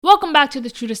Welcome back to the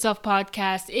True to Self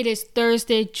podcast. It is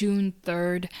Thursday, June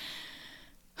 3rd.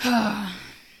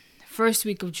 First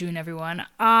week of June, everyone.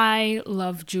 I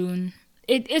love June.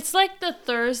 It's like the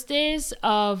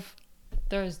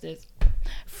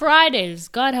Fridays.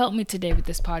 God help me today with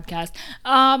this podcast.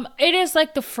 It is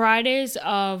like the Fridays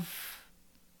of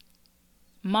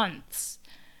months.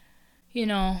 You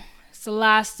know, it's the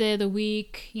last day of the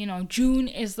week. You know, June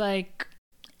is like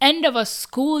end of a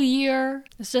school year.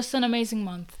 It's just an amazing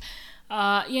month.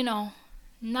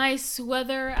 Nice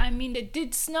weather. I mean, it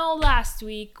did snow last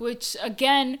week, which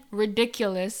again,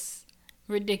 ridiculous.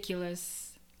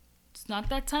 It's not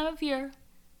that time of year.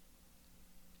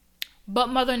 But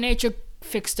Mother Nature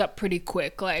fixed up pretty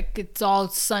quick. Like, it's all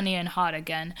sunny and hot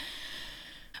again.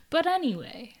 But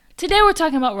anyway, today we're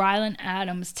talking about Rylan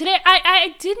Adams. Today,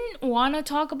 I didn't want to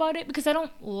talk about it because I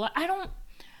don't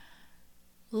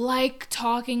like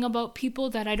talking about people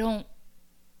that I don't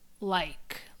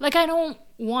like. I don't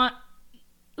want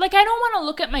to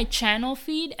look at my channel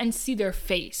feed and see their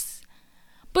face.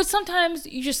 But sometimes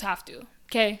you just have to,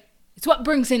 okay? It's what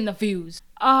brings in the views.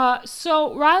 So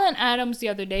Rylan Adams the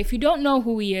other day, if you don't know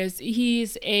who he is,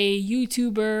 he's a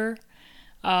YouTuber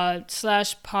 /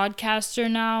 podcaster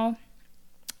now,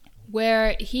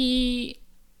 where he,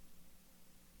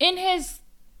 in his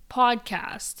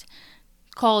podcast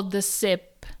called The Sip,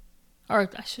 or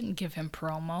I shouldn't give him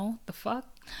promo, the fuck?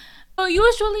 So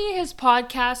usually his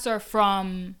podcasts are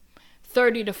from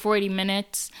 30 to 40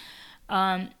 minutes.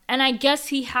 And I guess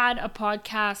he had a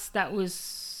podcast that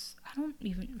was, I didn't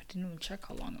even check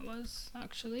how long it was,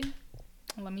 actually.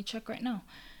 Let me check right now.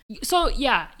 So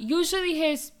yeah, usually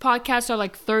his podcasts are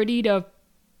like 30 to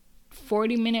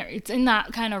 40 minutes. It's in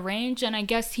that kind of range. And I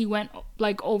guess he went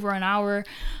like over an hour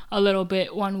a little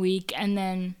bit one week. And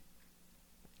then,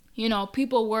 you know,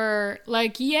 people were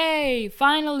like, yay,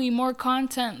 finally more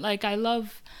content. Like, I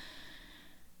love,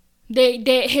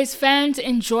 his fans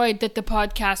enjoyed that the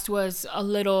podcast was a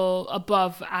little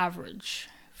above average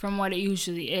from what it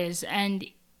usually is. And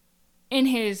in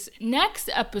his next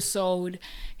episode,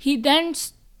 he then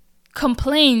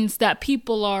complains that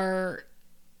people are,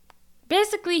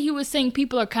 basically he was saying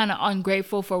people are kind of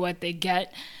ungrateful for what they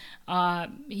get.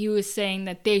 He was saying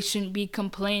that they shouldn't be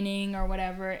complaining or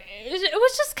whatever. It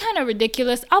was just kind of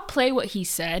ridiculous. I'll play what he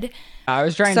said. I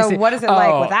was trying to see. So what is it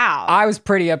like without? I was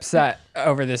pretty upset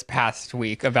over this past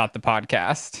week about the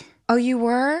podcast. Oh, you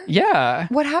were? Yeah.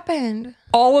 What happened?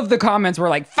 All of the comments were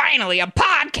like, finally a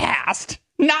podcast!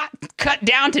 Not cut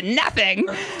down to nothing.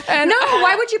 And no,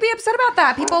 why would you be upset about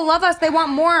that? People love us. They want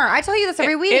more. I tell you this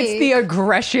every week. It's the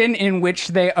aggression in which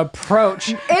they approach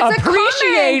it's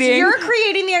appreciating. A You're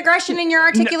creating the aggression in your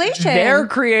articulation. They're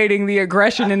creating the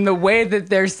aggression in the way that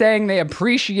they're saying they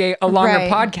appreciate a longer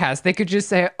podcast. They could just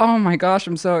say, oh my gosh,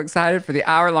 I'm so excited for the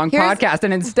hour-long podcast.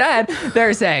 And instead,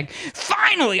 they're saying,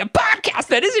 finally, a podcast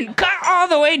that isn't cut all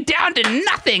the way down to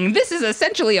nothing. This is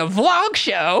essentially a vlog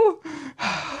show.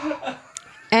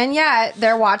 And yet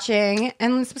they're watching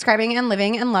and subscribing and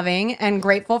living and loving and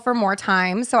grateful for more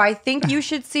time. So I think you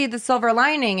should see the silver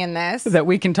lining in this. That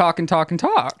we can talk and talk and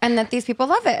talk. And that these people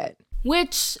love it.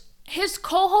 Which his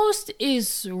co-host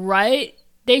is right.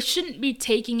 He shouldn't be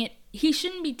taking it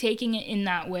in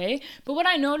that way. But what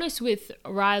I noticed with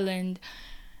Ryland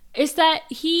is that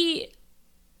he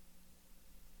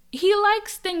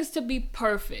likes things to be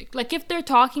perfect. Like, if they're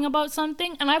talking about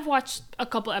something, and I've watched a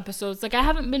couple episodes. Like, I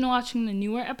haven't been watching the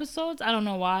newer episodes. I don't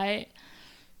know why.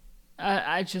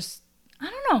 I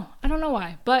don't know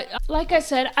why. But like I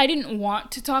said, I didn't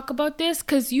want to talk about this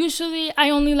because usually I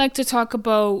only like to talk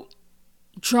about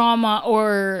drama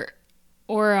or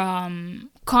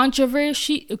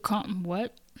controversy.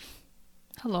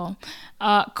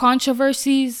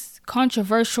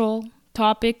 Controversial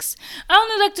topics. I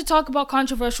only like to talk about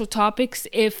controversial topics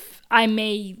if I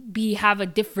have a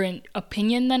different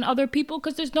opinion than other people,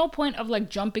 because there's no point of like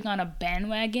jumping on a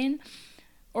bandwagon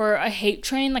or a hate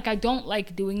train. Like, I don't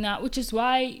like doing that, which is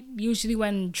why usually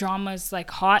when drama's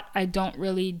like hot, I don't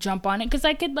really jump on it, because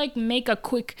I could like make a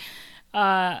quick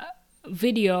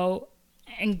video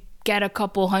and get a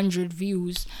couple hundred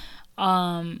views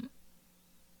talking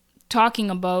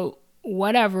about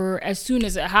whatever as soon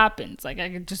as it happens. Like, I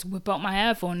could just whip out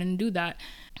my iPhone and do that.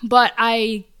 But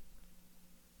I'm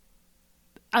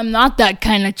not that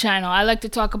kind of channel. I like to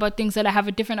talk about things that I have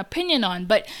a different opinion on.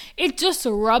 But it just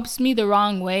rubs me the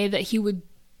wrong way that he would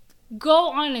go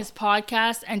on his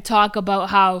podcast and talk about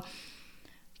how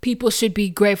people should be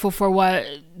grateful for what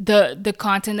the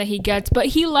content that he gets, but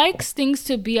he likes things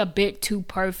to be a bit too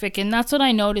perfect, and that's what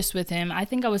I noticed with him. I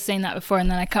think I was saying that before,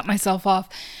 and then I cut myself off.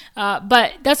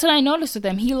 But that's what I noticed with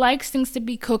him. He likes things to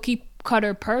be cookie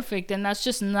cutter perfect, and that's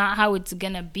just not how it's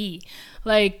gonna be.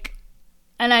 Like,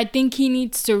 and I think he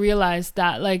needs to realize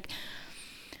that, like,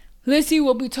 Lizzie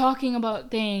will be talking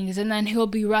about things and then he'll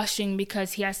be rushing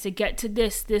because he has to get to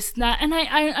this, that. And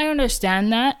I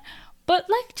understand that. But,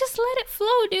 like, just let it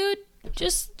flow, dude.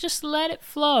 Just let it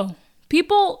flow.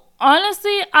 People,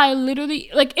 honestly, I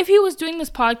literally, like, if he was doing this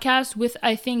podcast with,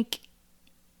 I think,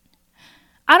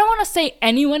 I don't want to say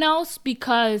anyone else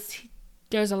because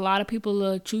there's a lot of people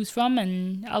to choose from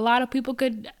and a lot of people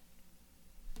could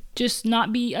just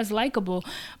not be as likable.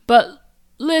 But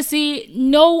Lizzie,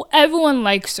 no, everyone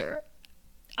likes her.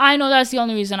 I know that's the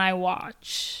only reason I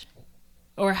watch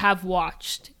or have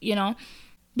watched, you know,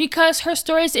 because her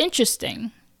story is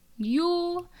interesting.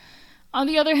 You, on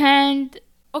the other hand,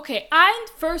 okay, I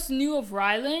first knew of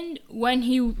Ryland when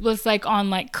he was like on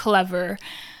like Clever,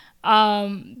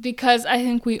 because I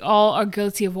think we all are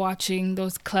guilty of watching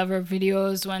those Clever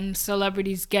videos when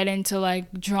celebrities get into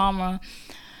like drama.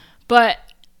 But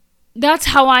that's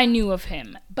how I knew of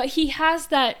him. But he has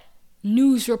that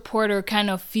news reporter kind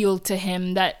of feel to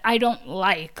him that I don't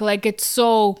like. Like, it's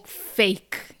so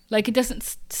fake. Like, it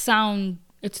doesn't sound,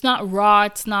 it's not raw,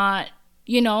 it's not,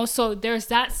 you know. So there's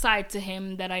that side to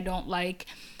him that I don't like.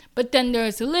 But then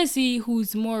there's Lizzie,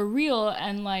 who's more real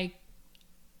and like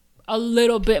a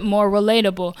little bit more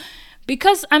relatable.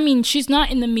 Because, I mean, she's not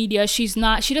in the media. She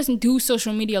doesn't do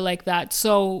social media like that.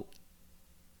 So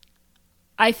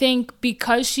I think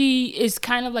because she is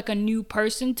kind of like a new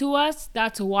person to us,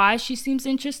 that's why she seems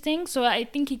interesting. So I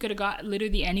think he could have got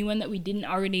literally anyone that we didn't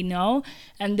already know,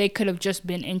 and they could have just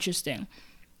been interesting.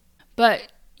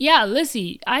 But yeah,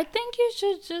 Lizzie, I think you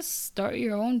should just start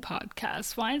your own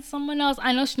podcast. Find someone else.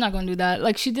 I know she's not gonna do that.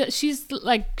 Like, she's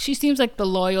like, she seems like the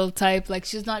loyal type. Like,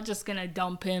 she's not just gonna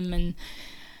dump him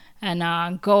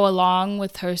and go along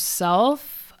with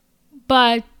herself.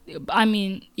 But I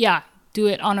mean, yeah, do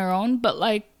it on her own. But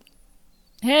like,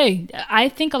 hey, I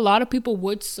think a lot of people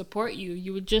would support you.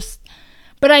 You would just,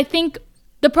 but I think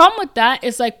the problem with that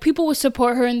is like people would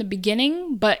support her in the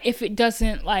beginning, but if it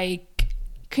doesn't like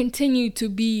continue to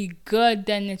be good,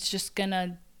 then it's just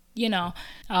gonna, you know,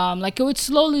 like it would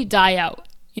slowly die out.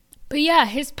 But yeah,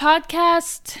 his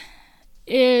podcast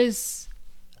is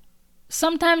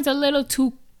sometimes a little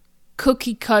too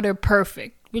cookie cutter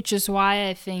perfect, which is why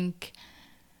I think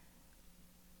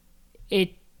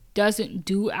it doesn't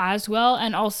do as well.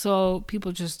 And also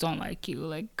people just don't like you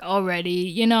like already,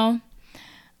 you know.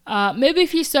 Maybe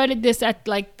if he started this at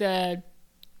like the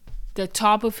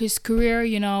top of his career,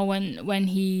 you know, when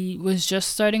he was just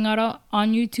starting out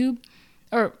on YouTube,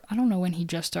 or I don't know when he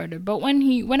just started, but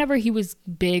whenever he was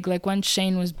big, like when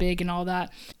Shane was big and all that.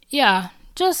 Yeah,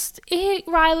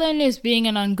 Ryland is being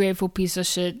an ungrateful piece of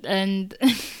shit. And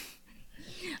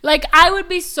like, I would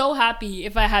be so happy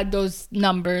if I had those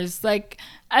numbers. Like,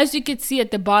 as you could see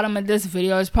at the bottom of this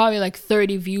video, it's probably like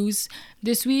 30 views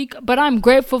this week. But I'm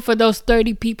grateful for those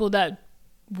 30 people that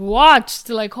watched.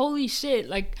 Like, holy shit.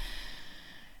 Like,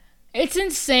 it's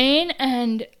insane.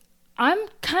 And I'm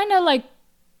kind of like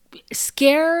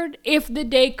scared if the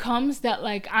day comes that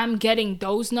like I'm getting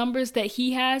those numbers that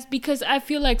he has. Because I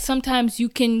feel like sometimes you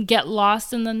can get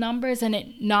lost in the numbers and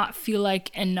it not feel like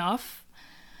enough.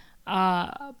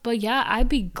 But yeah, I'd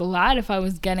be glad if I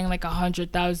was getting like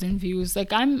 100,000 views.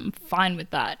 Like, I'm fine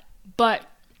with that. But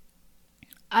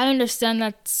I understand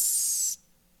that's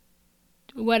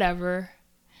whatever.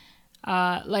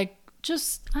 Like,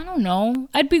 just, I don't know.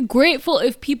 I'd be grateful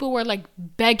if people were like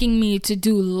begging me to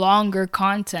do longer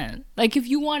content. Like, if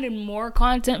you wanted more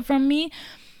content from me,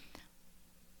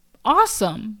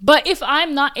 awesome. But if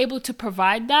I'm not able to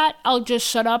provide that, I'll just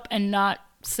shut up and not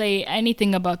say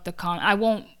anything about the content. I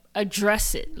won't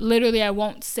address it. Literally, I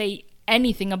won't say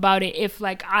anything about it if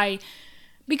like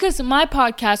because my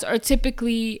podcasts are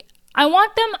typically, I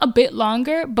want them a bit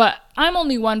longer, but I'm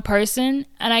only one person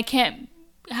and I can't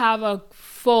have a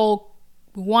full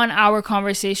 1 hour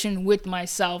conversation with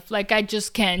myself. Like, I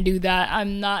just can't do that.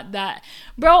 I'm not that,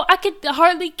 bro. I could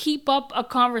hardly keep up a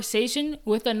conversation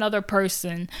with another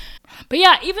person. But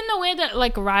yeah, even the way that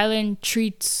like Ryland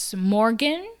treats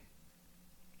Morgan,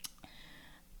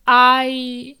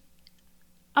 I'm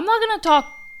not going to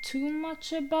talk too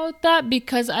much about that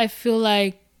because I feel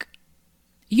like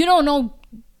you don't know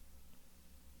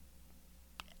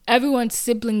everyone's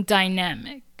sibling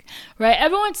dynamic, right?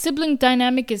 Everyone's sibling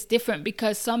dynamic is different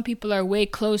because some people are way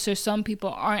closer, some people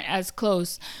aren't as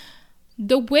close.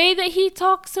 The way that he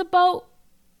talks about,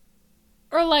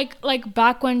 or like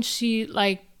back when she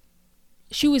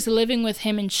was living with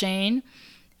him and Shane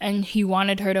and he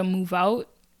wanted her to move out,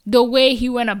 the way he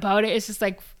went about it is just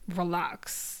like,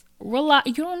 relax. relax.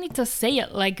 You don't need to say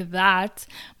it like that.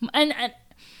 And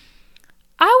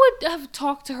I would have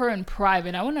talked to her in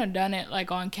private. I wouldn't have done it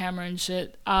like on camera and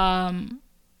shit. But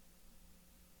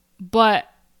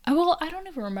I don't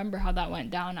even remember how that went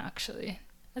down, actually.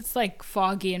 It's like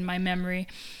foggy in my memory.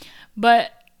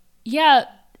 But yeah,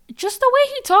 just the way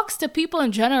he talks to people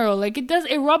in general, like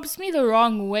it rubs me the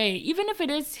wrong way. Even if it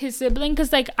is his sibling,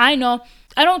 because like I know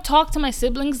I don't talk to my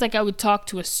siblings like I would talk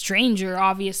to a stranger,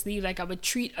 obviously. Like I would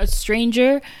treat a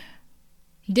stranger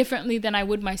differently than I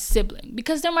would my sibling,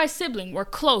 because they're my sibling. We're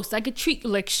close. I could treat you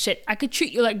like shit. I could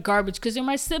treat you like garbage because you're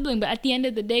my sibling. But at the end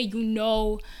of the day, you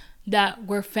know that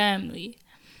we're family,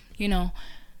 you know.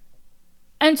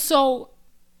 And so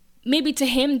maybe to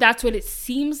him that's what it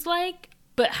seems like,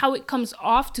 but how it comes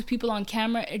off to people on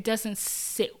camera, it doesn't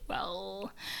sit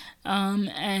well.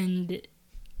 And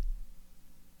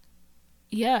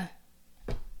yeah,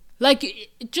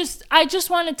 like I just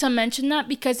wanted to mention that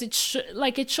because it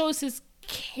shows his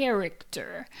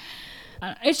character.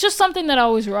 It's just something that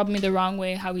always rubbed me the wrong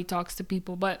way, how he talks to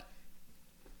people,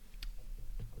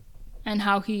 and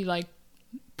how he like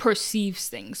perceives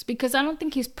things, because I don't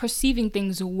think he's perceiving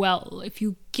things well. If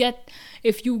you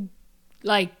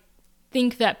like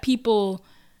think that people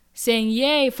saying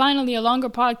yay finally a longer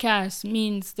podcast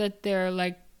means that they're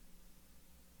like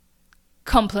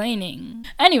complaining.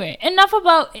 Anyway, enough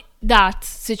about that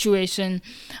situation.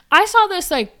 I saw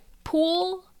this like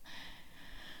pool.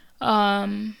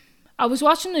 I was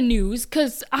watching the news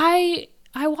because I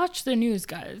watch the news,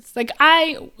 guys. Like,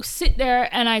 I sit there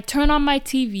and I turn on my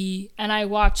TV and I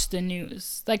watch the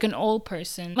news like an old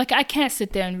person. Like, I can't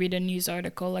sit there and read a news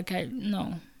article. Like,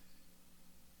 no.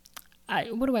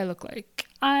 What do I look like?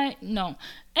 No.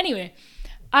 Anyway,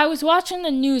 I was watching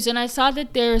the news and I saw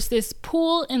that there's this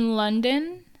pool in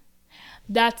London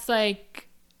that's like,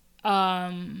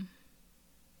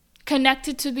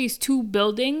 connected to these two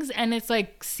buildings, and it's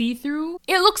like see-through.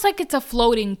 It looks like it's a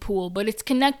floating pool, but it's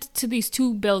connected to these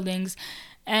two buildings,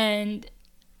 and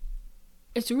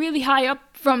it's really high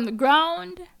up from the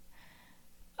ground,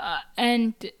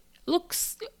 and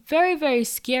looks very, very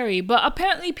scary. But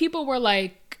apparently people were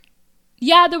like,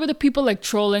 yeah, there were the people like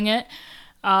trolling it,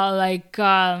 what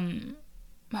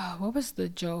was the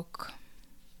joke?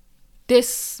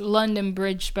 This London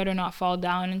Bridge better not fall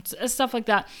down, and stuff like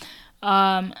that.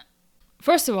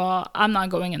 First of all, I'm not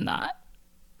going in that.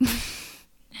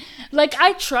 Like,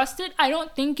 I trust it. I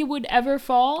don't think it would ever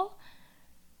fall.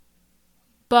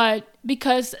 But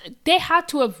because they had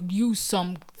to have used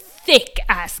some thick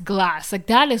ass glass. Like,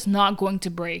 that is not going to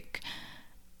break.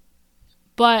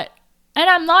 And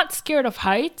I'm not scared of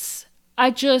heights.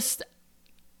 I'm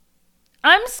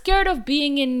scared of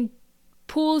being in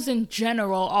pools in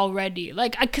general already.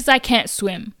 Like, because I can't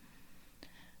swim.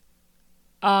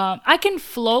 I can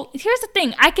float. Here's the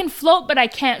thing. I can float, but I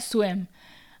can't swim.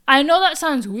 I know that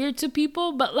sounds weird to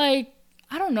people, but like,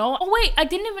 I don't know. Oh, wait. I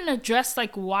didn't even address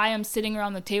like why I'm sitting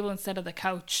around the table instead of the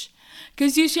couch.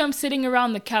 Because usually I'm sitting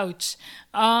around the couch.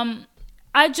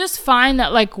 I just find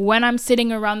that like when I'm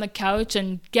sitting around the couch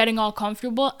and getting all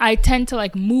comfortable, I tend to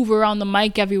like move around the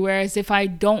mic everywhere as if I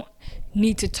don't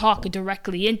need to talk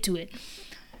directly into it.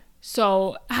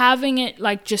 So having it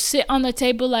like just sit on the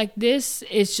table like this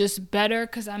is just better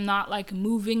because I'm not like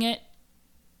moving it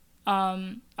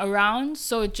around.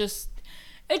 So it's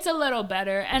a little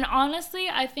better. And honestly,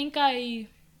 I think I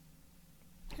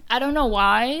don't know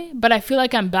why, but I feel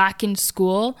like I'm back in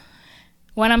school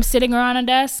when I'm sitting around a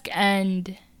desk,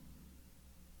 and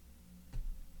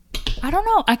I don't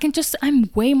know. I'm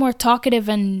way more talkative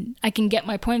and I can get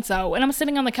my points out. When I'm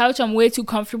sitting on the couch, I'm way too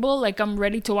comfortable. Like, I'm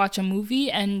ready to watch a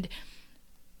movie and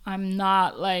I'm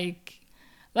not like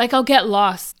I'll get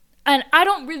lost. And I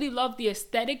don't really love the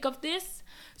aesthetic of this.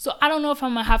 So I don't know if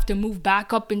I'm going to have to move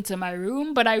back up into my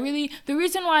room. But the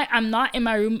reason why I'm not in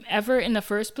my room ever in the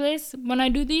first place when I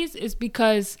do these is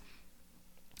because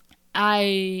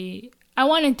I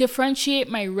want to differentiate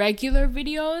my regular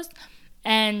videos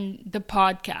and the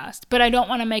podcast, but I don't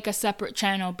want to make a separate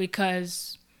channel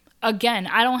because, again,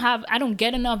 I don't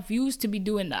get enough views to be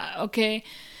doing that, okay?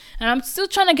 And I'm still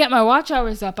trying to get my watch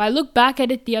hours up. I looked back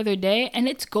at it the other day and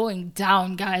it's going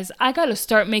down, guys. I gotta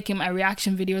start making my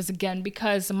reaction videos again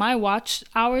because my watch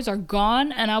hours are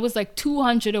gone and I was like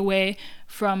 200 away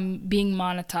from being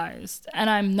monetized and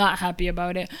I'm not happy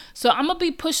about it. So I'm gonna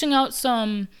be pushing out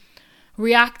some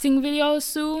reacting videos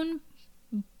soon.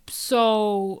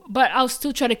 But I'll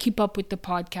still try to keep up with the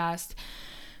podcast.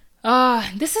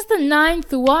 This is the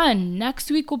 9th one. Next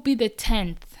week will be the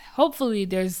 10th. Hopefully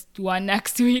there's one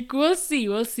next week. We'll see.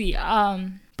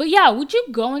 But yeah, would you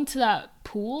go into that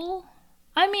pool?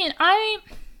 I mean, I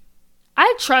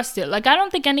I trust it. Like, I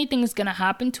don't think anything is going to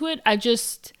happen to it.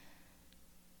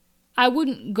 I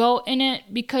wouldn't go in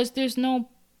it because there's no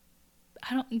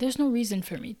reason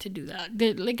for me to do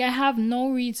that. Like, I have no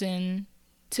reason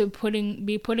to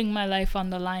be putting my life on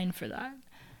the line for that.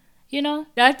 You know?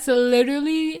 That's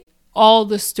literally all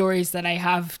the stories that I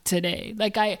have today.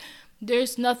 Like,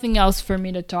 there's nothing else for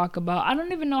me to talk about. I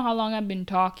don't even know how long I've been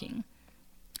talking.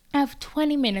 I have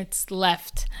 20 minutes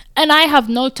left, and I have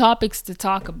no topics to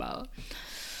talk about.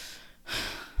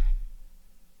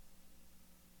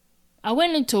 I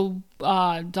went into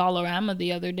Dollarama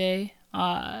the other day.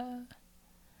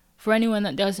 For anyone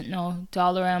that doesn't know,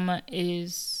 Dollarama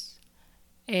is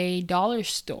a dollar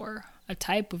store, a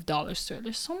type of dollar store.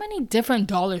 There's so many different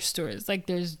dollar stores. Like,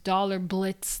 there's Dollar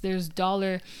Blitz, there's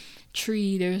Dollar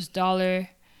Tree, there's Dollar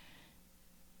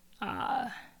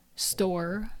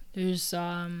Store. There's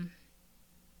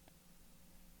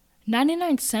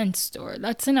 99-cent store.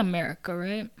 That's in America,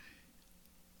 right?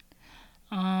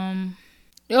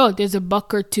 There's a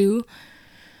buck or two.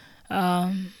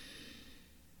 Why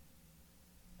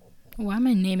am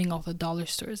I naming all the dollar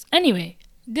stores? Anyway,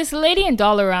 this lady in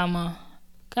Dollarama,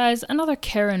 guys, another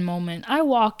Karen moment. I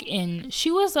walk in.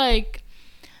 She was like,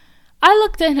 I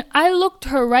looked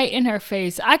her right in her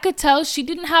face. I could tell she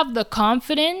didn't have the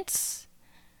confidence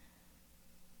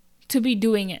to be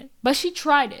doing it, but she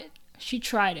tried it. She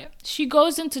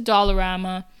goes into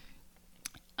Dollarama.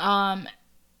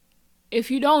 If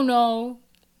you don't know,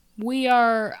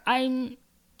 there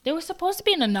was supposed to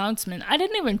be an announcement. I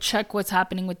didn't even check what's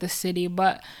happening with the city,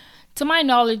 but to my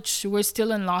knowledge, we're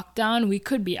still in lockdown. We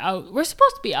could be out. We're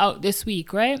supposed to be out this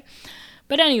week, right?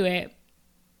 But anyway,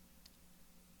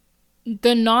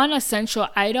 the non-essential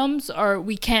items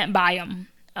we can't buy them.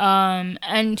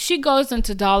 And she goes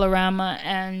into Dollarama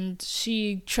and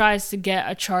she tries to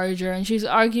get a charger, and she's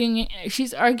arguing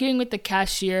with the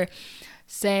cashier,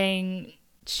 saying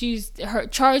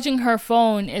charging her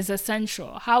phone is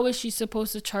essential. How is she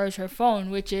supposed to charge her phone,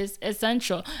 which is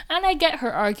essential? And I get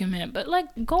her argument, but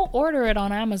like, go order it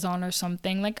on Amazon or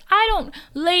something. Like,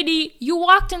 lady, you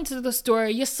walked into the store,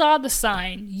 you saw the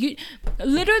sign. You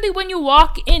literally, when you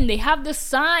walk in, they have the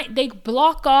sign, they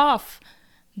block off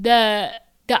the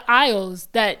aisles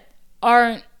that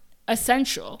aren't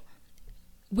essential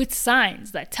with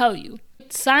signs that tell you.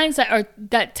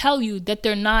 That tell you that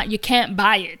they're not, you can't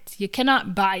buy it. You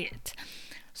cannot buy it.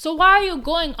 So why are you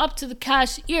going up to the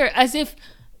cashier as if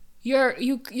you're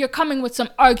coming with some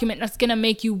argument that's gonna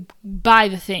make you buy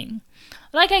the thing?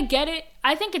 Like, I get it.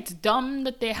 I think it's dumb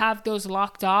that they have those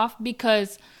locked off,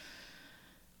 because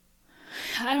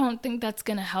I don't think that's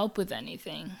gonna help with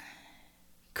anything.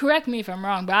 Correct me if I'm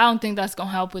wrong, but I don't think that's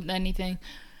gonna help with anything.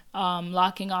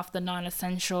 Locking off the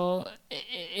non-essential,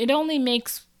 it only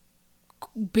makes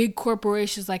big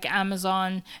corporations like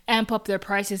Amazon amp up their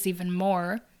prices even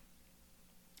more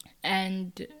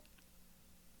and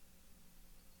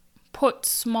put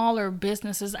smaller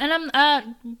businesses, and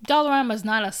Dollarama is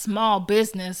not a small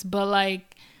business, but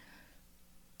like,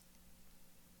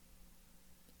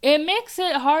 it makes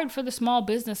it hard for the small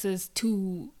businesses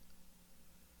to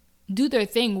do their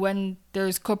thing when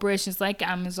there's corporations like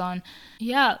Amazon.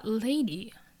 Yeah,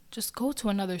 lady, just go to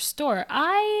another store.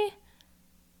 I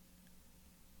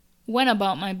went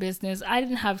about my business. I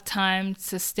didn't have time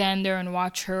to stand there and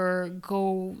watch her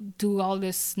go do all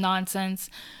this nonsense.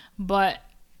 But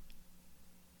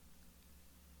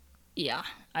yeah,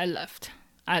 I left.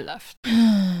 I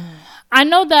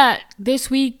know that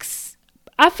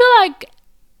I feel like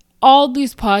all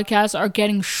these podcasts are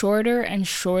getting shorter and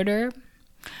shorter.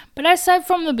 But I said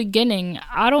from the beginning,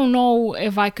 I don't know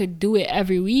if I could do it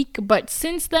every week. But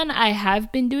since then, I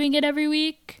have been doing it every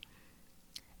week.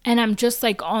 And I'm just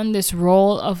like on this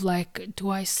roll of like, do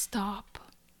I stop?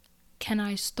 Can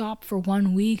I stop for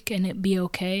 1 week and it be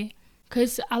okay?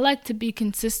 Because I like to be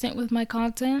consistent with my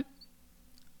content.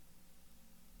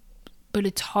 But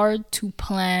it's hard to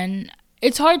plan.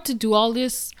 It's hard to do all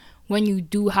this when you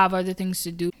do have other things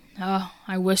to do. Oh,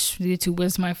 I wish YouTube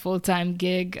was my full-time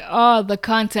gig. Oh, the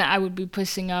content I would be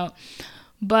pushing out.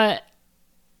 But,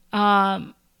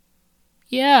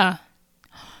 yeah.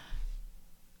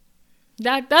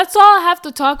 That's all I have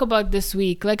to talk about this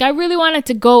week. Like, I really wanted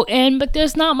to go in, but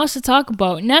there's not much to talk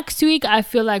about. Next week, I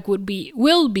feel like will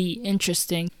be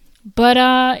interesting. But,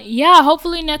 yeah,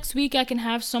 hopefully next week I can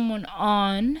have someone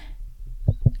on.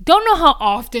 Don't know how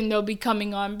often they'll be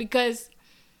coming on, because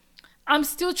I'm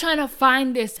still trying to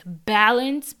find this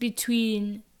balance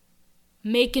between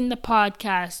making the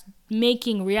podcast,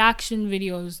 making reaction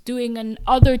videos, doing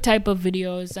other type of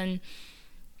videos, and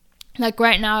Like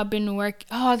right now I've been working.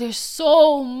 Oh, there's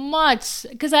so much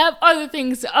because I have other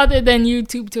things other than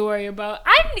YouTube to worry about.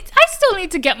 I still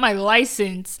need to get my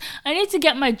license. I need to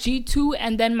get my G2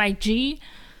 and then my G.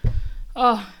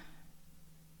 Oh,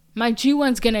 my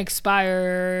G1's gonna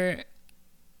expire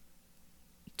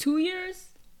 2 years,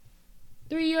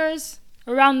 3 years,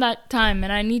 around that time,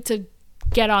 and I need to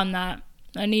get on that.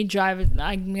 I need driving.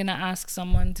 I'm gonna ask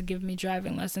someone to give me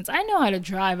driving lessons. I know how to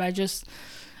drive.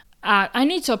 I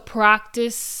need to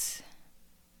practice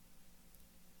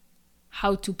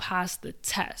how to pass the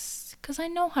test because I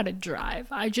know how to drive.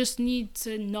 I just need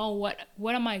to know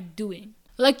what am I doing.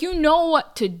 Like, you know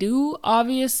what to do,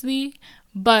 obviously,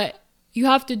 but you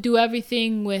have to do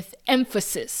everything with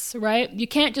emphasis, right? You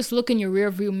can't just look in your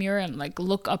rearview mirror and like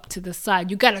look up to the side.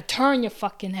 You gotta turn your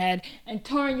fucking head and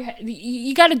turn your head.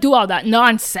 You gotta do all that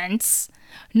nonsense.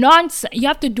 You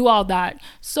have to do all that.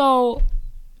 So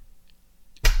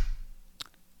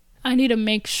I need to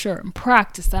make sure and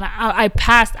practice that I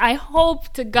passed. I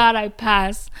hope to God I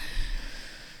pass.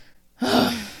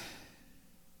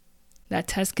 That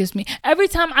test gives me... Every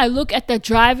time I look at the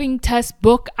driving test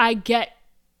book, I get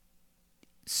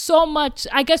so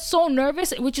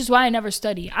nervous, which is why I never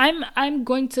study. I'm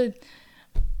going to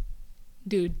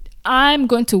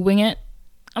wing it.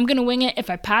 I'm going to wing it. If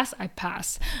I pass, I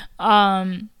pass.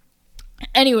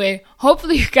 Anyway,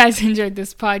 hopefully you guys enjoyed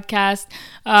this podcast.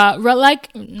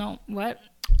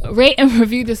 Rate and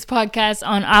review this podcast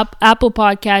on Apple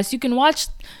Podcasts. You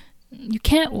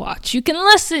can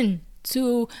listen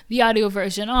to the audio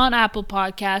version on Apple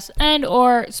Podcasts and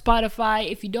or Spotify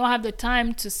if you don't have the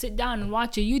time to sit down and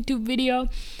watch a YouTube video.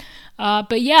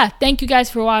 But yeah, thank you guys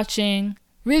for watching.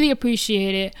 Really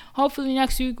appreciate it. Hopefully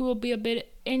next week will be a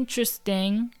bit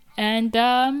interesting. And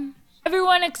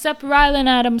everyone except Rylan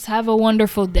Adams, have a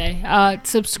wonderful day.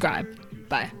 Subscribe.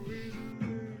 Bye.